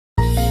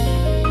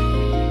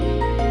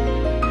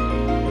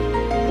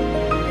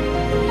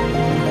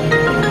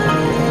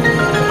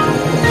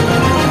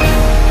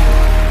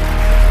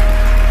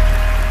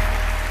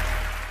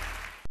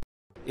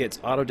It's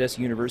Autodesk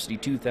University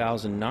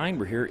 2009.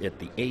 We're here at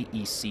the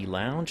AEC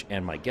Lounge,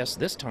 and my guest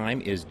this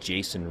time is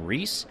Jason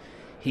Reece.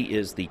 He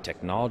is the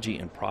Technology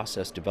and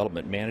Process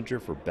Development Manager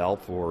for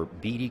Balfour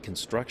Beatty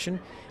Construction.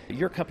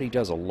 Your company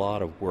does a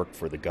lot of work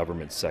for the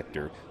government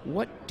sector.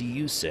 What do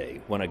you say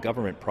when a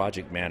government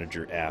project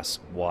manager asks,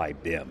 why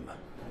BIM?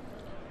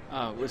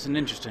 It's an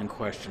interesting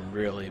question,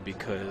 really,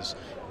 because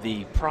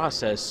the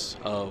process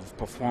of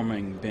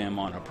performing BIM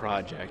on a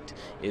project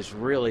is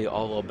really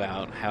all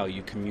about how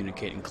you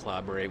communicate and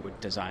collaborate with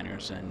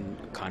designers and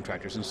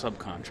contractors and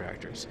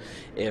subcontractors.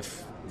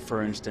 If,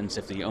 for instance,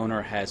 if the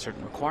owner has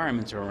certain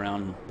requirements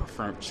around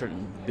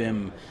certain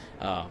BIM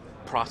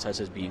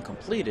processes being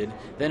completed,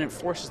 then it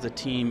forces the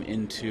team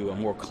into a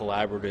more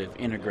collaborative,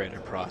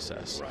 integrated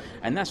process. Right.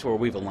 And that's where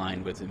we've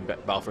aligned with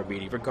Balfour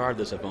Beatty,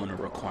 regardless of owner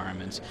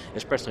requirements,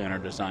 especially on our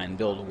design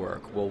build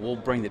work. Well, we'll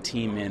bring the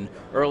team in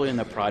early in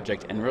the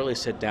project and really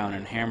sit down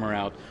and hammer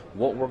out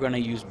what we're going to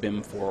use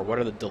BIM for, what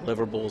are the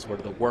deliverables,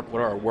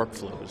 what are our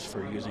workflows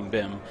for using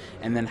BIM,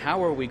 and then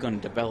how are we going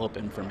to develop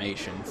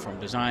information from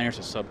designers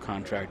to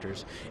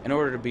subcontractors in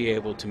order to be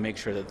able to make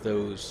sure that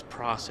those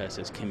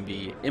processes can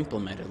be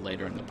implemented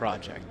later in the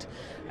project.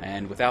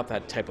 And without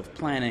that type of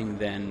planning,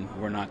 then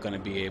we're not going to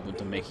be able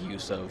to make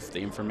use of the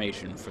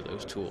information for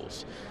those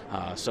tools.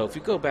 So if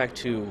you go back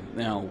to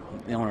the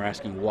owner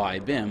asking why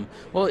BIM,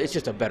 well, it's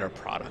just a better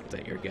product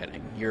that you're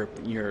getting.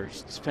 You're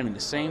spending the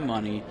same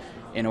money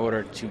in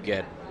order to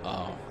get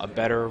a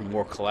better,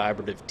 more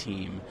collaborative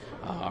team,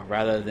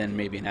 rather than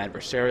maybe an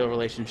adversarial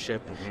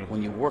relationship. Mm-hmm.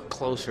 When you work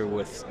closer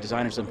with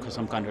designers and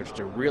subcontractors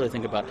to really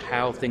think about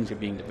how things are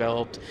being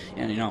developed,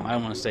 and I don't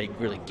want to say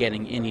really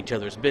getting in each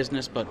other's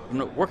business, but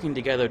working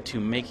together to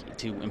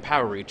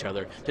empower each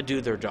other to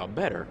do their job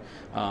better,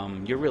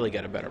 you really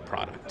get a better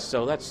product.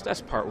 So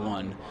that's part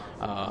one.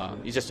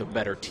 It's just a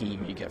better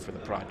team you get for the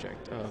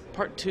project.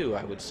 Part two,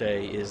 I would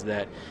say, is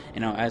that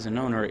as an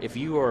owner, if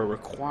you are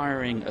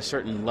requiring a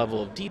certain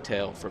level of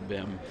detail for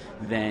BIM,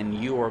 then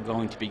you are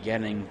going to be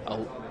getting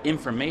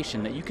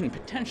information that you can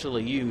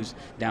potentially use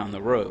down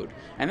the road,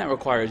 and that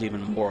requires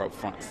even more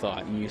upfront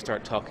thought. And you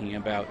start talking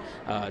about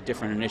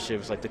different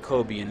initiatives like the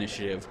Kobe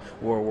initiative,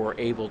 where we're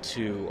able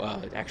to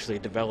actually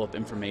develop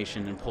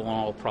information and pull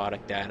all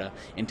product data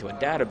into a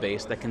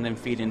database that can then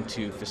feed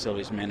into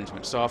facilities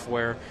management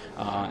software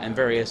and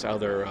various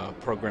other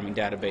programming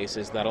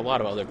databases that a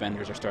lot of other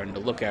vendors are starting to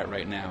look at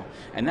right now.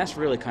 And that's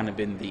really kind of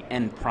been the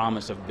end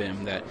promise of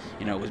BIM that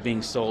was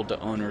being sold to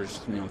owners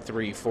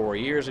 3-4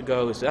 years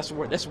ago. So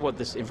that's what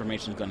this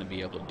information is going to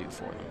be able to do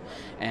for them.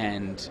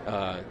 And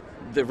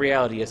the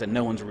reality is that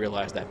no one's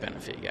realized that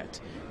benefit yet,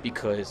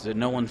 because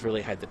no one's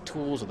really had the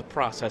tools or the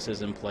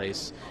processes in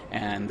place,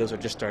 and those are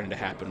just starting to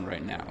happen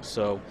right now.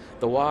 So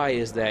the why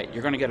is that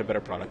you're going to get a better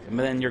product, but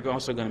then you're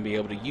also going to be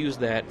able to use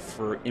that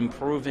for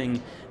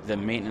improving the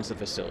maintenance of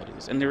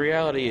facilities. And the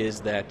reality is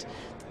that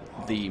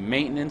the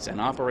maintenance and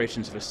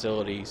operations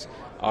facilities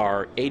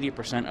are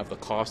 80% of the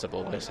cost of a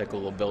life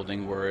cycle of a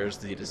building, whereas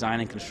the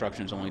design and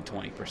construction is only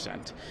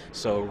 20%.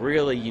 So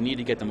really, you need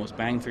to get the most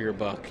bang for your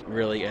buck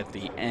really at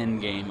the end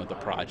game of the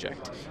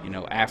project,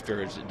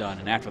 after it's done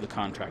and after the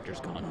contractor's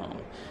gone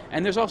home.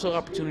 And there's also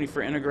opportunity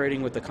for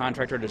integrating with the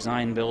contractor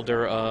design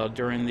builder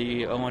during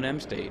the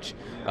O&M stage.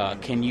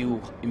 Can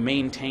you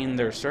maintain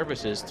their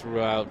services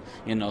throughout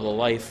the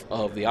life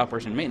of the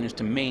operation and maintenance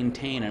to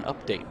maintain and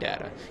update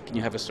data? Can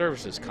you have a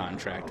services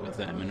contract with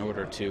them in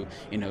order to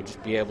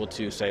just be able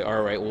to say,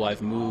 all right, well,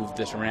 I've moved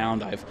this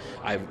around,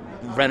 I've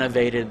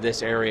renovated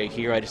this area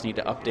here, I just need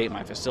to update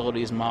my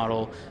facilities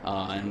model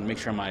and make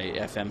sure my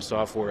FM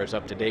software is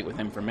up to date with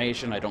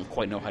information. I don't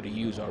quite know how to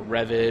use a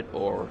Revit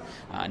or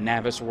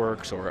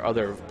Navisworks or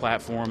other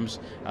platforms.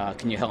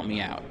 Can you help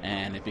me out?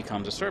 And it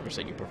becomes a service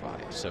that you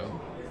provide.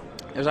 So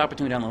there's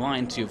opportunity down the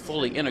line to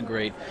fully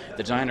integrate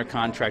the designer,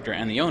 contractor,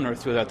 and the owner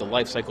throughout the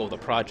life cycle of the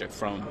project,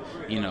 from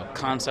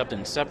concept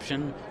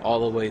inception all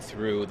the way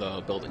through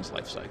the building's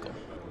life cycle.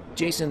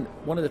 Jason,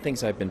 one of the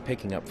things I've been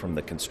picking up from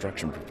the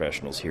construction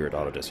professionals here at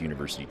Autodesk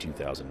University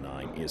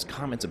 2009 is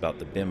comments about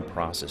the BIM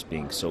process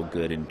being so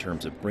good in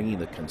terms of bringing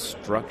the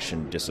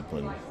construction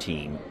discipline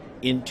team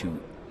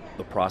into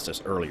the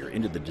process earlier,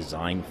 into the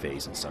design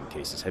phase in some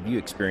cases. Have you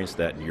experienced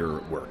that in your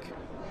work?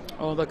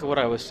 Oh, look at what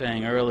I was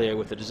saying earlier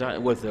with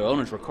the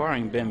owners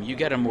requiring BIM. You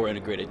get a more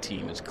integrated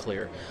team, it's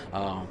clear.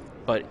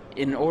 But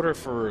in order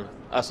for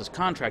us as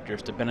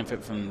contractors to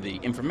benefit from the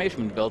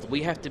information we develop,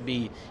 we have to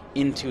be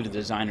into the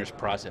designer's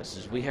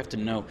processes. We have to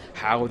know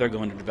how they're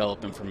going to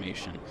develop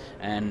information.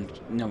 And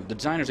the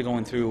designers are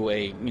going through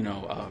a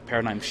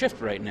paradigm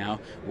shift right now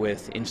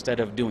with, instead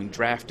of doing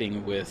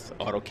drafting with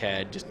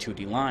AutoCAD, just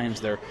 2D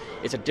lines,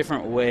 it's a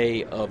different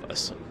way of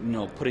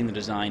putting the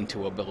design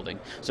to a building.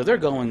 So they're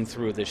going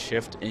through this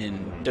shift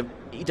in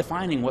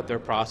defining what their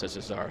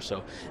processes are.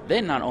 So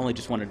they not only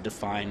just want to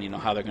define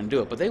how they're going to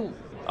do it, but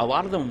a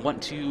lot of them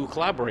want to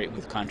collaborate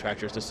with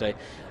contractors to say,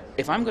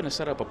 if I'm going to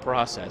set up a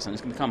process and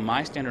it's going to become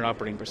my standard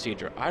operating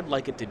procedure, I'd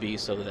like it to be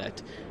so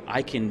that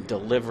I can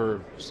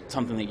deliver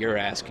something that you're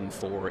asking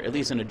for, at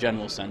least in a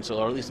general sense,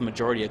 or at least the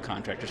majority of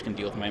contractors can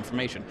deal with my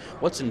information.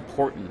 What's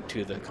important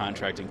to the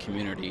contracting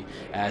community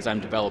as I'm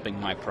developing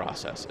my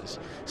processes?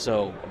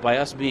 So by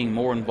us being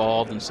more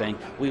involved and saying,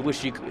 we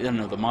wish you could,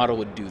 the model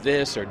would do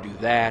this or do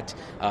that,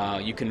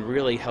 you can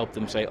really help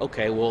them say,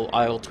 okay, well,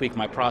 I'll tweak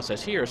my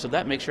process here, so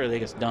that makes sure that it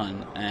gets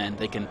done, and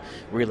they can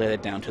relay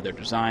that down to their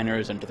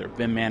designers and to their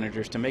BIM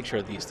managers to make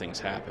sure these things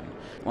happen.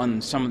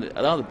 Some of the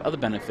other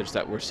benefits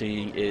that we're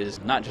seeing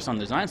is not just on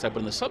the design side, but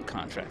on the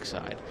subcontract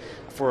side.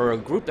 For a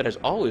group that has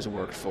always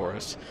worked for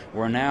us,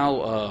 we're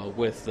now,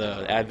 with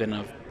the advent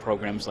of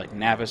programs like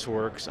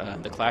Navisworks,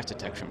 the clash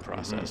detection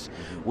process,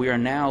 we are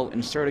now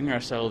inserting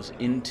ourselves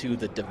into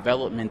the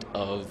development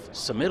of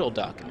submittal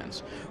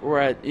documents.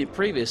 Where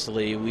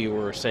previously we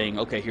were saying,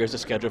 okay, here's the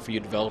schedule for you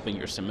developing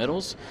your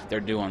submittals. They're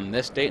due on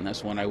this date, and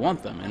that's when I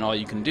want them. And all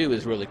you can do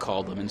is really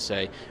call them and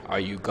say, are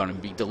you going to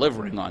be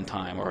delivering on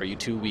time, or are you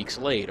 2 weeks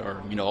late,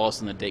 or all of a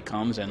sudden the date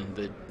comes and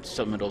the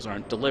submittals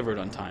aren't delivered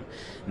on time.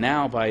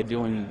 Now, by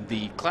doing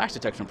the clash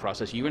detection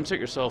process, you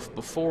insert yourself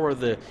before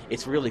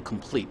it's really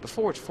complete,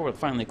 before it's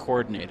finally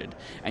coordinated,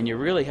 and you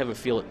really have a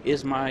feel,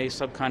 is my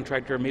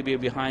subcontractor maybe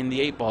behind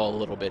the 8 ball a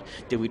little bit?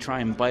 Did we try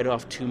and bite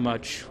off too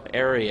much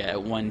area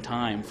at one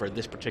time for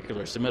this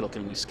particular submittal?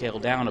 Can we scale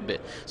down a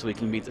bit so we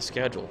can meet the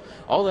schedule?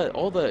 All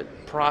the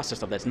process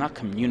stuff that's not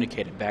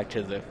communicated back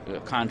to the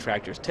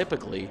contractors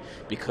typically,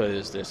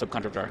 because the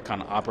subcontractors are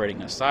kind of operating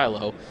in a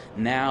silo,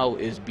 now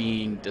is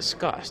being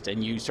discussed,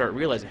 and you start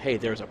realizing, hey,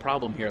 there's a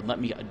problem here,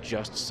 let me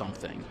adjust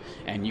something.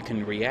 And you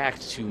can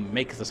react to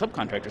make the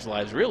subcontractors'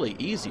 lives really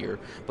easier,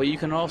 but you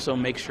can also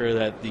make sure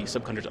that the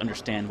subcontractors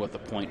understand what the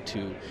point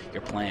to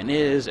your plan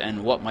is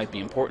and what might be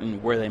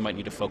important, where they might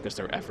need to focus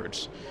their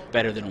efforts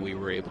better than we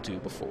were able to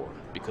before,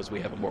 because we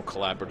have a more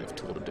collaborative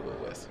tool to do it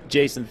with.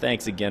 Jason,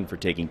 thanks again for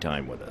taking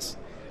time with us.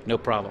 No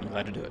problem.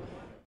 Glad to do it.